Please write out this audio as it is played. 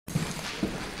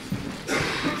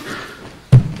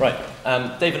Right,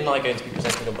 David and I are going to be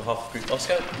presenting on behalf of Group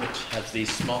Oscar, which has the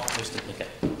Smart Poster Picker.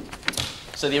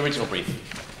 So the original brief.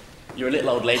 You're a little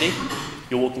old lady,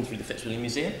 you're walking through the Fitzwilliam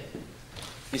Museum,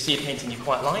 you see a painting you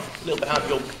quite like, a little bit out of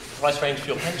your price range for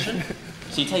your pension,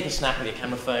 so you take a snap with your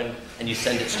camera phone and you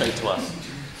send it straight to us.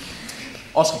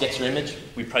 Oscar gets your image,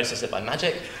 we process it by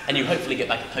magic, and you hopefully get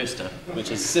back a poster,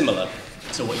 which is similar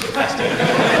to what you requested.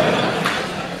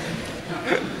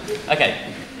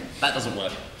 Okay, that doesn't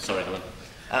work. Sorry, Helen.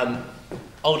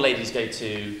 Old ladies go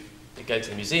to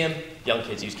the museum, young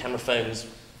kids use camera phones,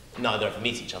 neither ever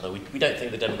meet each other. We don't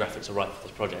think the demographics are right for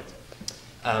this project.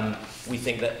 We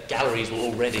think that galleries will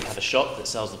already have a shop that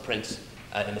sells the prints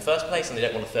in the first place, and they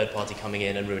don't want a third party coming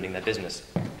in and ruining their business.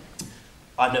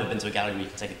 I've never been to a gallery where you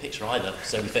can take a picture either,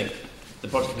 so we think the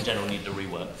project in general needed a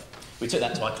rework. We took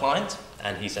that to our client,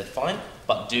 and he said, fine,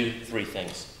 but do 3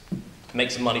 things. Make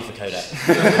some money for Kodak.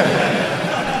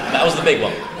 That was the big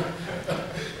one.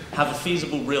 Have a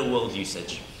feasible real-world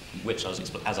usage, which, as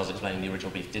I was explaining, the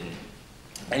original brief didn't.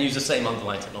 And use the same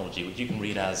underlying technology, which you can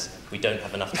read as, we don't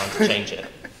have enough time to change it.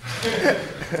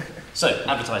 So,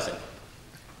 advertising.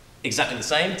 Exactly the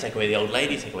same, take away the old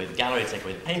lady, take away the gallery, take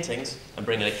away the paintings, and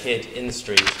bring in a kid in the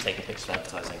street taking pictures of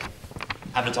advertising.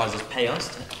 Advertisers pay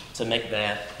us to make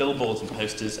their billboards and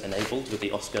posters enabled with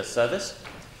the Oscar service.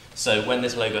 So when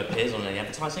this logo appears on any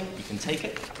advertising, you can take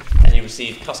it, and you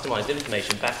receive customized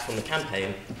information back from the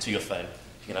campaign to your phone.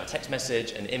 You can have a text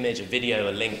message, an image, a video,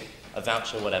 a link, a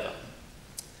voucher, whatever.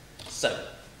 So,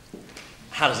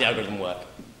 how does the algorithm work?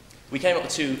 We came up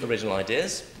with 2 original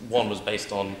ideas. One was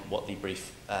based on what the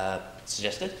brief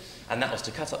suggested, and that was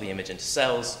to cut up the image into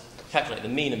cells, calculate the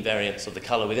mean and variance of the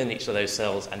color within each of those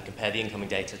cells, and compare the incoming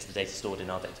data to the data stored in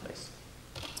our database.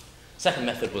 Second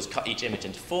method was cut each image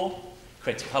into 4,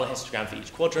 create a color histogram for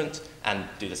each quadrant, and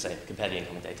do the same, compare the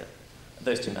incoming data.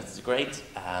 Those 2 methods are great.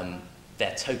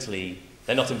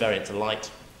 They're not invariant to light,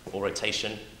 or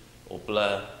rotation, or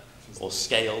blur, or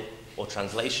scale, or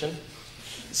translation.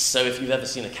 So if you've ever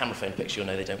seen a camera phone picture, you'll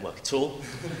know they don't work at all.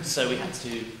 So we had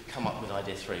to come up with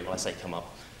idea 3. Well, I say come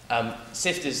up.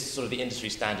 SIFT is sort of the industry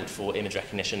standard for image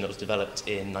recognition that was developed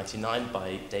in 1999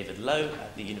 by David Lowe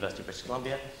at the University of British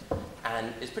Columbia.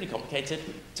 And it's pretty complicated.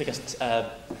 It took us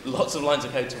lots of lines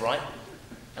of code to write,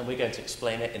 and we're going to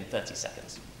explain it in 30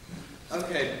 seconds.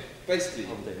 Okay, basically.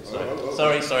 Sorry.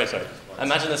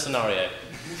 Imagine a scenario.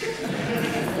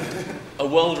 A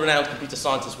world-renowned computer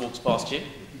scientist walks past you,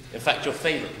 in fact, your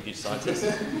favorite computer scientist,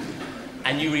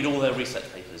 and you read all their research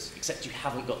papers, except you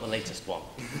haven't got the latest one.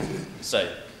 So,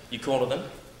 you corner them,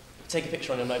 take a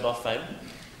picture on your mobile phone,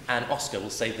 and Oscar will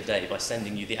save the day by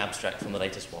sending you the abstract from the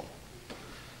latest one.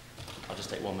 I'll just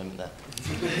take one moment there.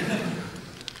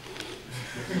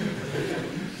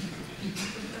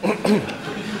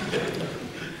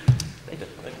 David,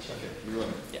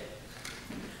 yeah.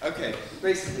 Okay,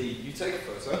 basically, you take a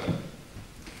photo,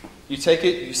 you take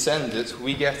it, you send it,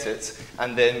 we get it,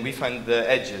 and then we find the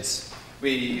edges.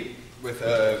 With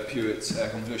Purett's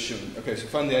convolution. Okay, so we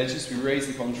find the edges, we raise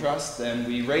the contrast, then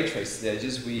we ray trace the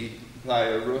edges, we apply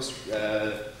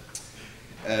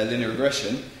a linear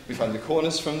regression, we find the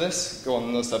corners from this, go on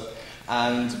and those up,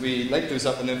 and we lake those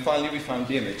up, and then finally we find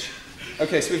the image.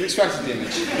 Okay, so we've extracted the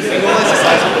image.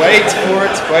 Wait for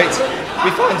it, wait. We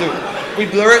find it. We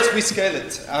blur it, we scale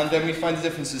it, and then we find the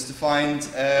differences to find,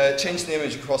 change the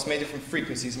image across many different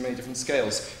frequencies and many different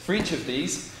scales. For each of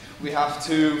these, we have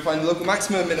to find the local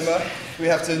maxima and minima, we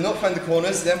have to not find the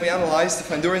corners, then we analyze to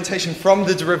find the orientation from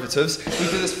the derivatives. We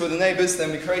do this for the neighbors,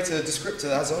 then we create a descriptor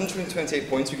that has 128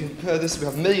 points. We can compare this, we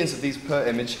have millions of these per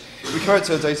image. We compare it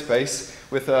to a database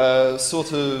with a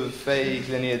sort of vague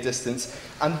linear distance,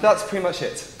 and that's pretty much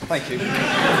it. Thank you.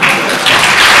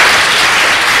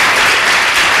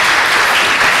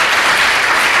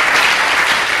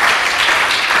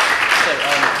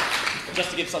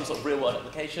 Just to give some sort of real-world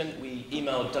application, we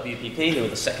emailed WPP, who are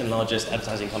the 2nd largest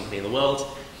advertising company in the world,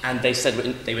 and they said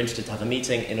they were interested to have a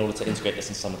meeting in order to integrate this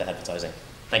into some of their advertising.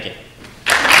 Thank you.